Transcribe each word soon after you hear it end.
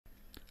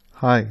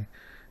Hi,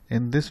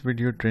 in this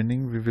video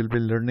training we will be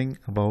learning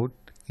about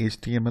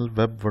HTML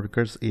Web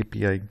Workers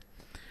API.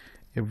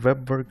 A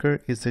web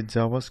worker is a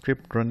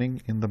JavaScript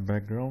running in the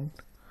background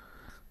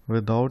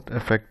without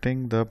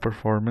affecting the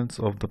performance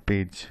of the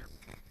page.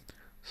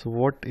 So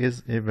what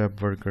is a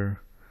web worker?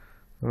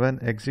 When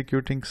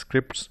executing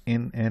scripts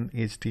in an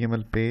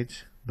HTML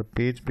page, the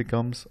page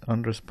becomes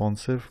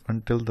unresponsive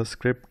until the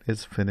script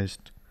is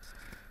finished.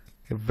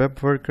 A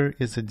web worker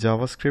is a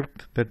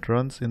JavaScript that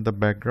runs in the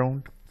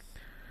background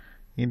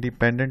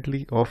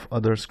independently of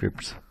other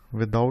scripts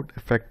without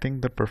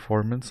affecting the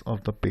performance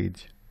of the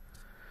page.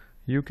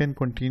 You can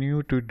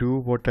continue to do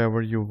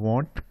whatever you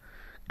want,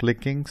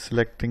 clicking,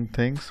 selecting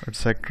things,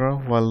 etc.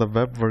 while the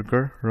web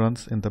worker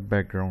runs in the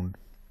background.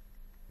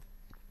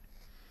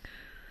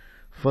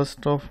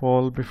 First of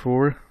all,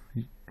 before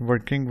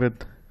working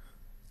with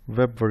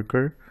web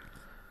worker,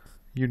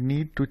 you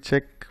need to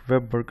check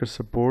web worker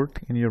support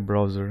in your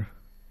browser.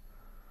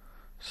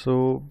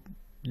 So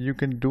you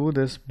can do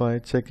this by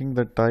checking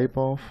the type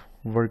of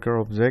worker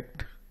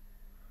object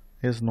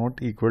is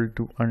not equal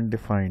to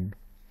undefined.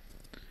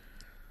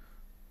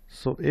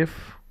 So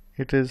if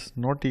it is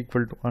not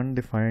equal to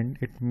undefined,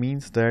 it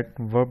means that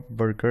web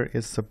worker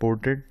is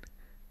supported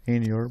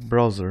in your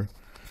browser.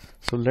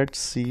 So let's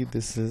see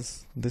this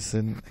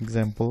in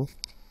example.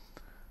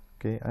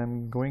 Okay,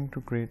 I'm going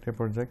to create a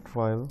project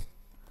file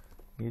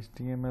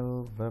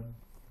html web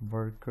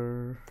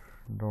worker.html.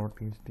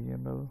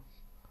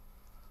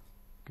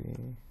 Okay,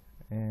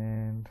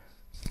 and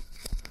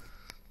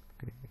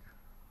okay,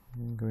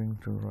 I'm going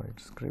to write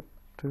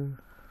script. Okay,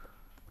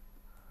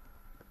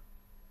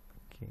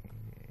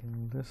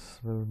 and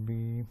this will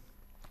be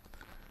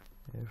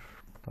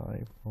if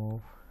type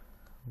of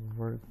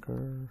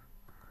worker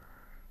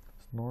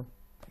is not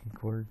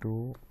equal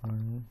to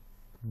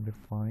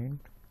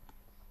undefined,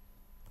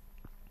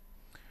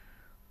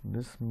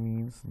 this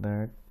means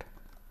that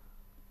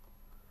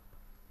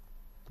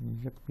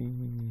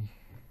yippee,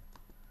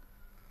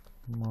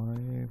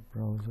 my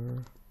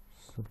browser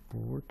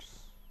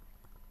supports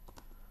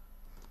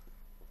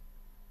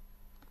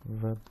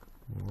web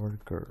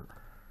worker.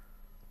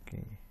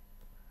 Okay,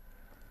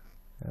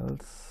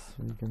 else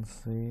we can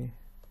say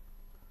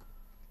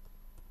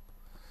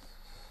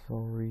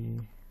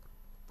sorry,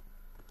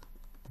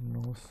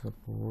 no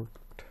support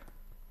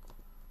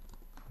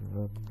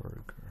web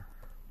worker.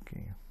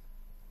 Okay,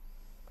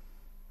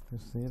 to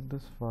save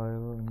this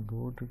file and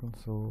go to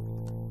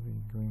console,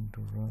 we're going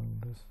to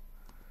run this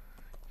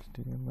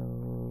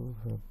html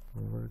web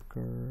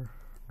worker.html.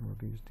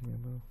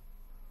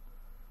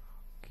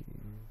 okay,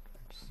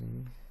 let's see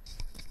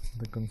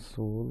the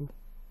console.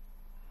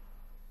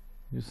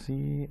 You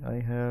see I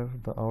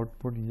have the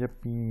output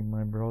yippee,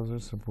 my browser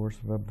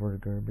supports web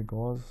worker,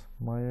 because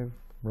my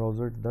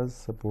browser does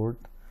support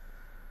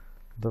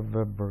the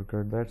web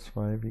worker. That's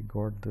why we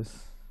got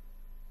this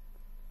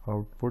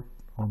output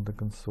on the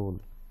console.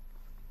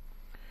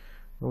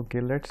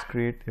 Okay, let's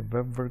create a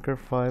web worker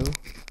file,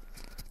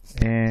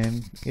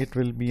 and it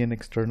will be an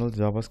external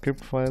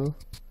JavaScript file,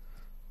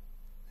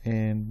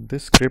 and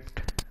this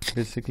script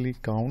basically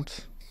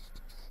counts,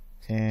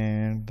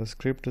 and the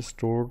script is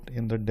stored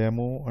in the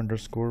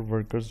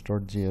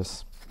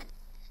demo_workers.js.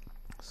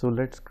 so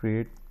let's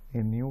create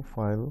a new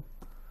file,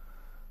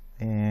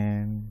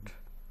 and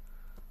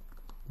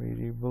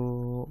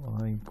variable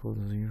I equals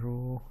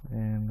 0,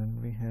 and then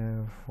we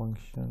have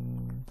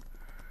function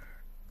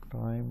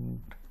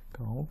timed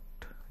count.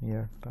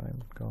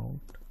 Timed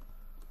count.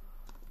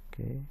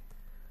 Okay,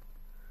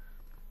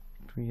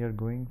 what we are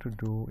going to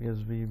do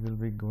is we will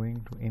be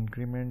going to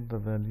increment the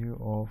value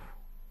of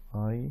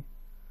I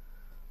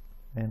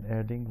and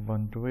adding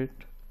 1 to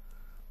it.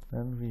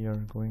 Then we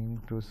are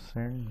going to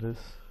send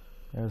this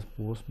as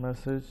post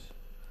message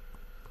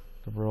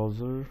the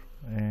browser,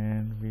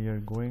 and we are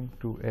going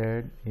to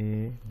add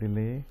a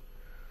delay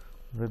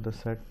with the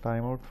set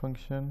timeout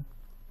function,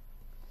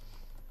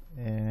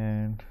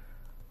 and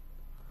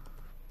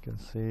you can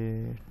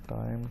say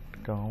timed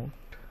count,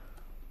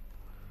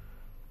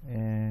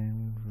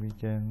 and we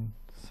can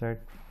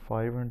set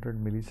 500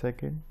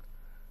 millisecond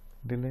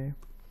delay,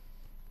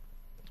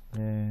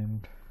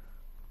 and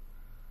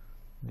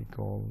we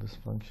call this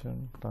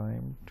function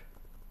timed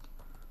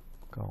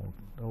count.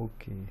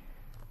 Okay,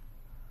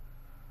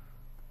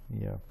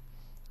 yeah,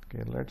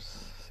 okay, let's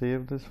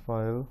save this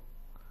file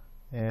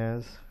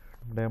as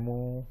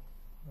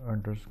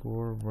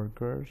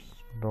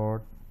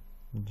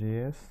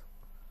demo_workers.js.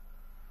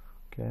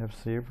 okay, I have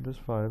saved this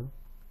file,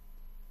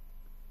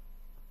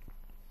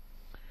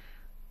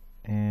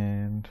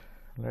 and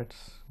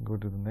let's go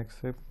to the next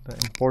step. The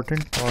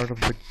important part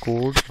of the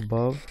code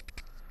above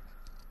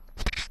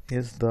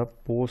is the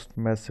post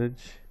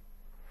message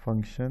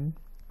function,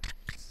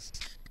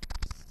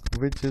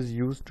 which is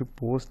used to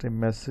post a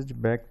message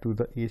back to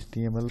the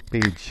HTML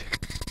page.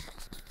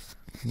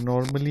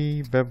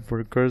 Normally web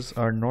workers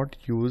are not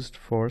used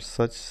for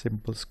such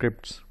simple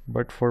scripts,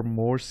 but for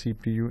more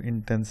CPU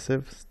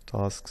intensive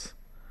tasks.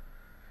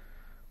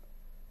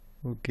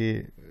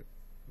 Okay,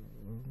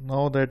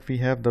 now that we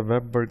have the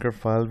web worker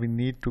file, we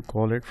need to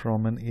call it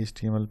from an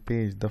HTML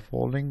page. The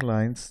following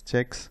lines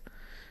checks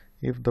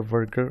if the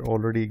worker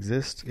already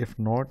exists. If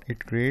not,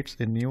 it creates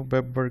a new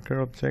web worker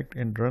object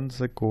and runs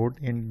the code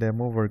in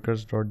demo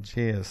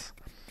workers.js.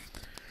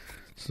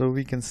 So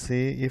we can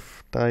say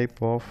if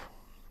type of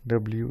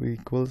w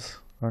equals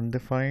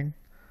undefined,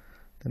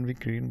 then we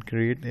can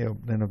create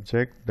an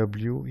object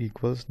w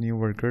equals new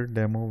worker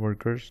demo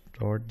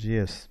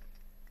workers.js.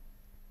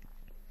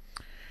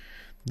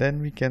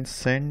 Then we can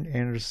send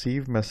and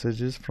receive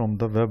messages from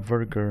the web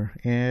worker.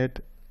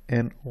 Add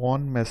an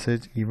on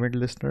message event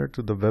listener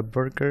to the web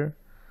worker.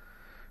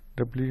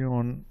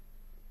 w.on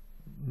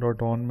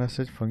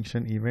message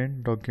function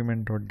event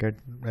document.get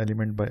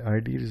element by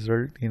id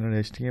result in an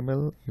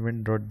HTML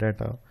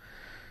event.data.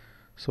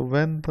 So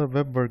when the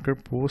web worker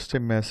posts a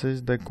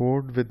message, the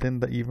code within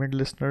the event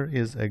listener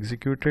is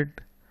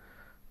executed.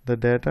 The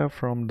data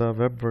from the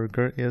web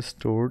worker is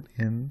stored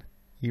in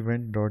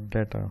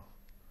event.data.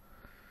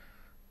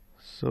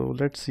 So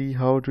let's see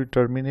how to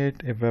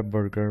terminate a web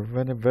worker.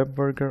 When a web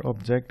worker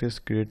object is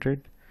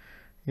created,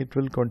 it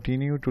will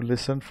continue to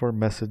listen for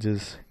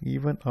messages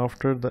even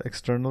after the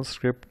external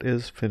script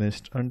is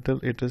finished until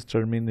it is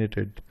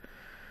terminated.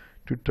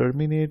 To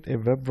terminate a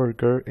web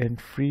worker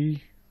and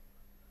free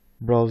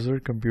browser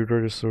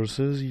computer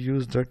resources,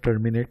 use the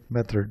terminate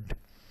method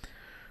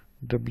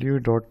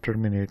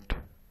w.terminate.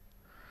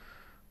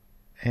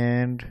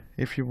 And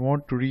if you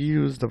want to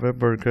reuse the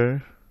web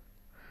worker,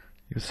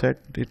 you set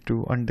it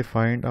to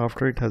undefined.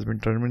 After it has been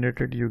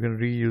terminated, you can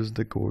reuse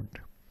the code.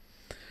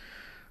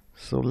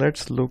 So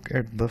let's look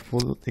at the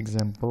full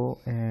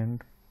example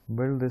and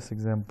build this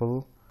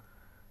example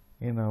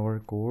in our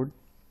code.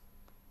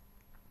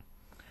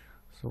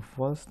 So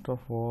first of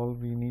all,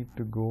 we need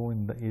to go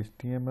in the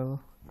HTML,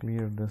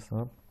 clear this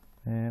up,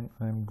 and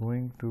I'm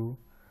going to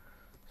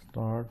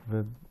start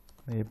with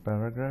a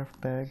paragraph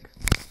tag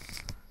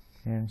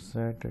and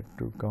set it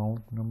to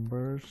count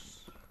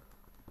numbers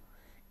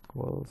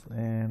equals,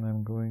 and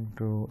I'm going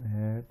to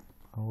add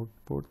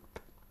output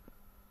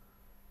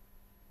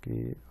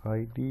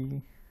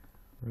id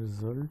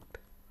result,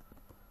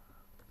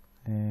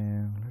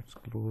 and let's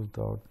close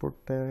the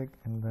output tag,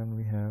 and then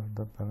we have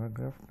the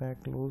paragraph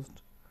tag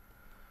closed.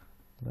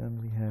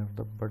 Then we have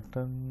the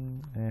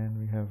button, and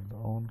we have the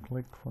on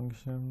click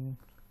function,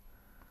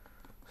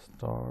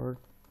 start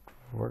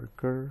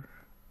worker,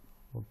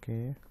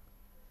 okay,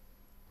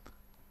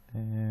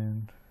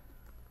 and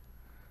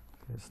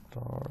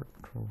start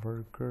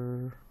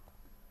worker,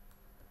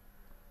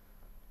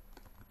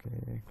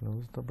 okay,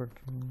 close the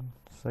button.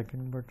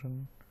 Second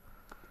button,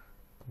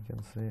 we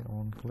can say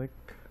on click,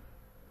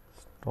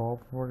 stop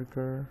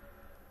worker,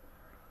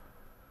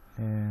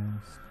 and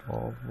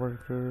stop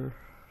worker.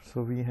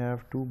 So we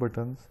have two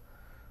buttons,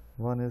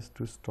 one is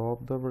to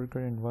stop the worker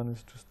and one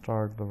is to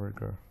start the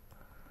worker.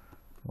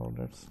 Now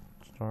let's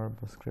start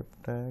the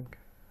script tag.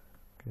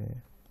 Okay,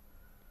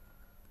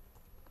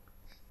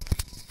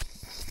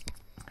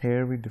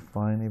 here we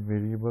define a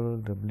variable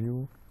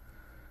w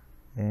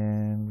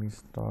and we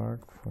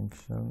start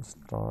function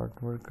start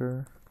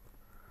worker.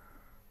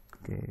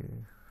 Okay,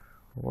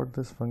 what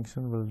this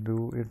function will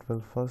do, it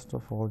will first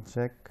of all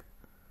check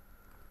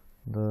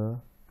the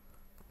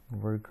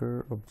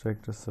worker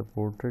object is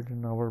supported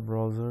in our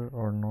browser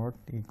or not,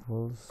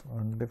 equals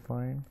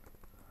undefined.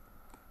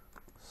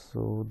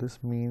 So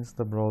this means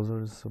the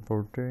browser is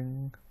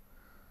supporting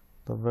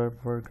the web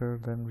worker.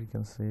 Then we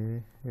can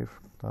say if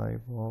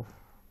type of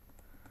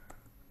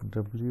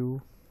w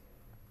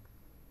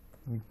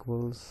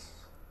equals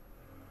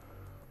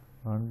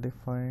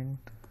undefined,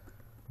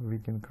 we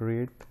can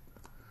create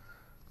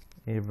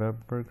a web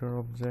worker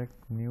object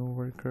new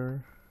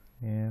worker,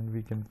 and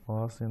we can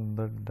pass in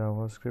the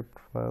JavaScript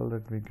file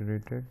that we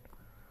created.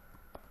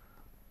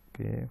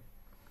 Okay,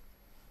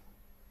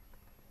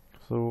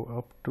 so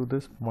up to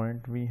this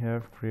point we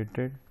have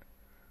created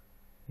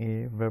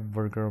a web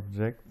worker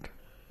object,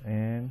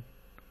 and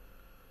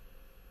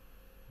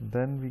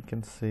then we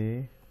can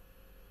say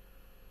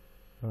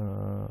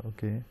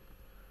okay,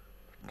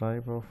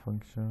 type of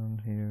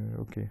function here,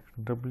 okay,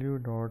 w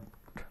dot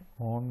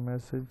on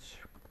message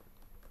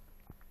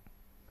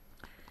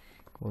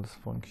equals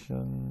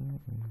function,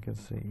 we can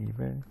say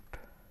event,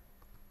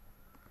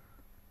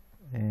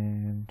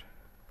 and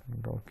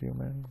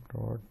document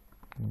dot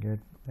get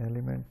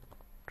element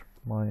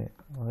my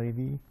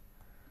id,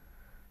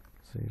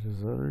 say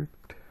result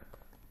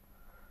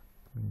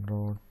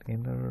dot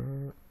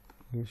inner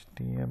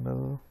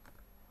html,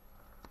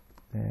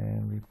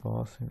 and we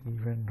pass in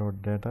event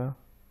dot data.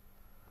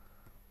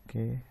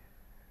 Okay,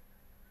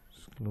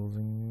 it's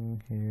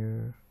closing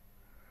here.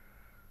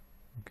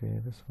 Okay,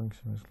 this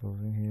function is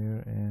closing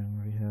here,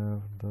 and we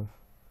have the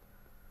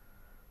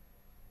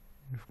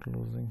if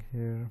closing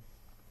here.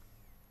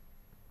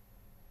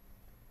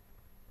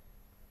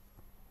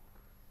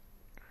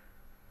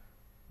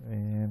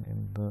 And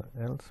in the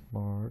else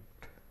part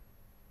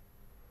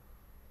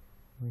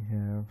we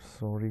have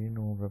sorry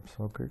no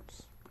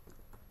WebSockets.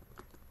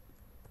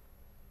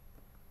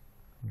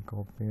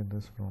 Copy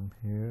this from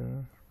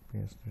here,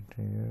 paste it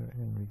here,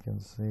 and we can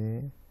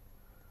say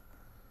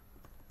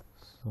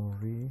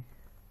sorry,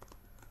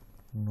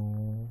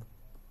 no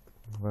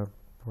web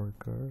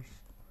workers.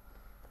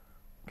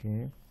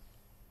 Okay,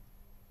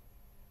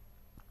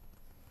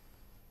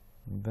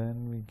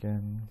 then we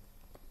can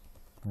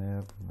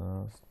have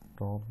the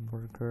stop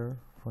worker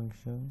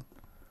function,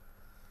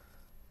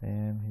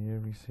 and here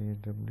we say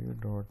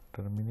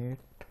w.terminate.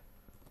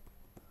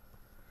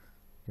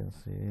 You can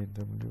say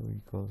w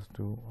equals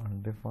to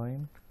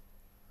undefined.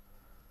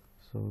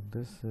 So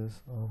this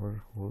is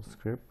our whole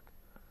script.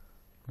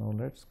 Now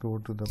let's go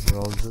to the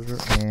browser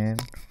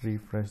and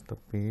refresh the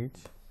page.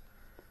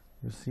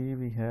 You see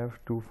we have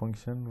two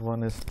functions.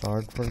 One is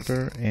start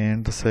worker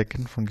and the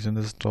second function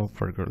is stop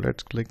worker.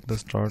 Let's click the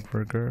start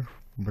worker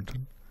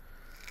button.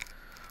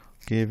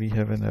 Okay, we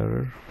have an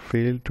error.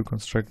 Failed to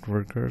construct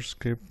worker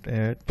script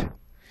at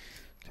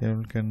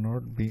HTML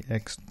cannot be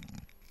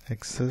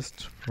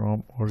accessed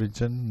from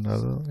origin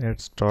null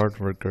at start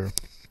worker.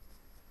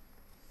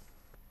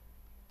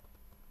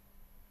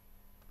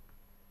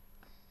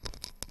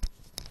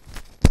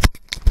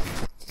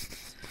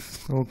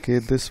 Okay,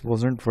 this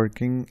wasn't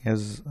working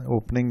as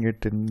opening it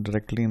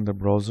directly in the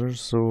browser,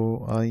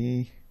 so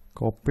I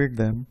copied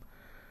them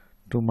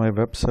to my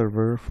web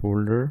server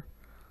folder,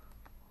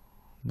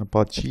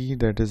 Apache,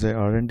 that is a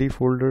R&D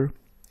folder,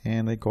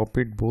 and I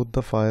copied both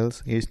the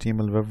files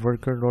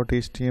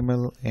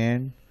html_webworker.html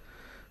and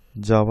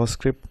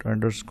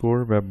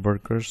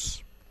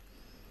javascript_webworkers,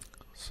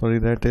 sorry,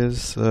 that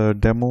is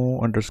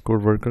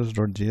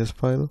demo_workers.js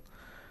file.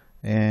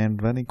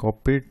 And when I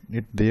copied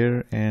it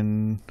there,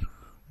 and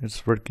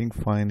it's working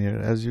fine here.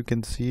 As you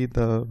can see,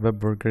 the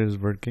web worker is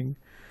working.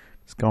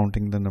 It's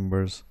counting the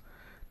numbers.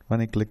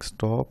 When I click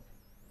stop,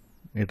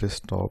 it is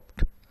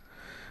stopped.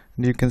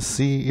 And you can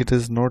see it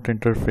is not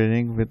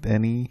interfering with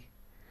any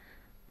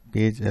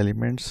page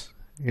elements.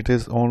 It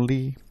is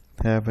only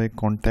have a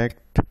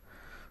contact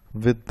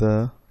with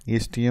the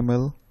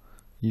HTML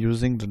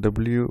using the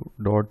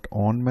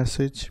w.on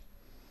message,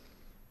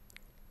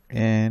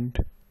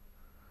 and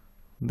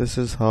this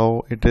is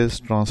how it is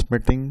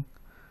transmitting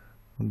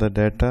the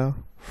data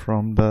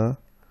from the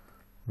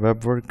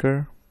web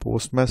worker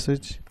post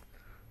message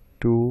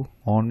to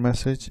on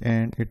message,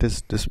 and it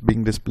is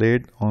being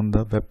displayed on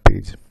the web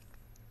page.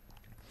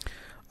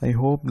 I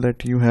hope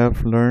that you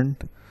have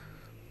learned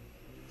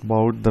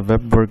about the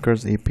web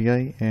workers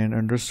API and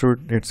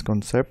understood its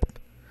concept.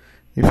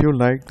 If you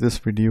liked this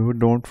video,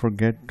 don't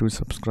forget to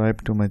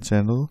subscribe to my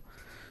channel.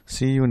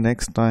 See you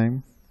next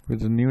time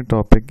with a new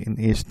topic in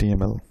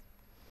HTML.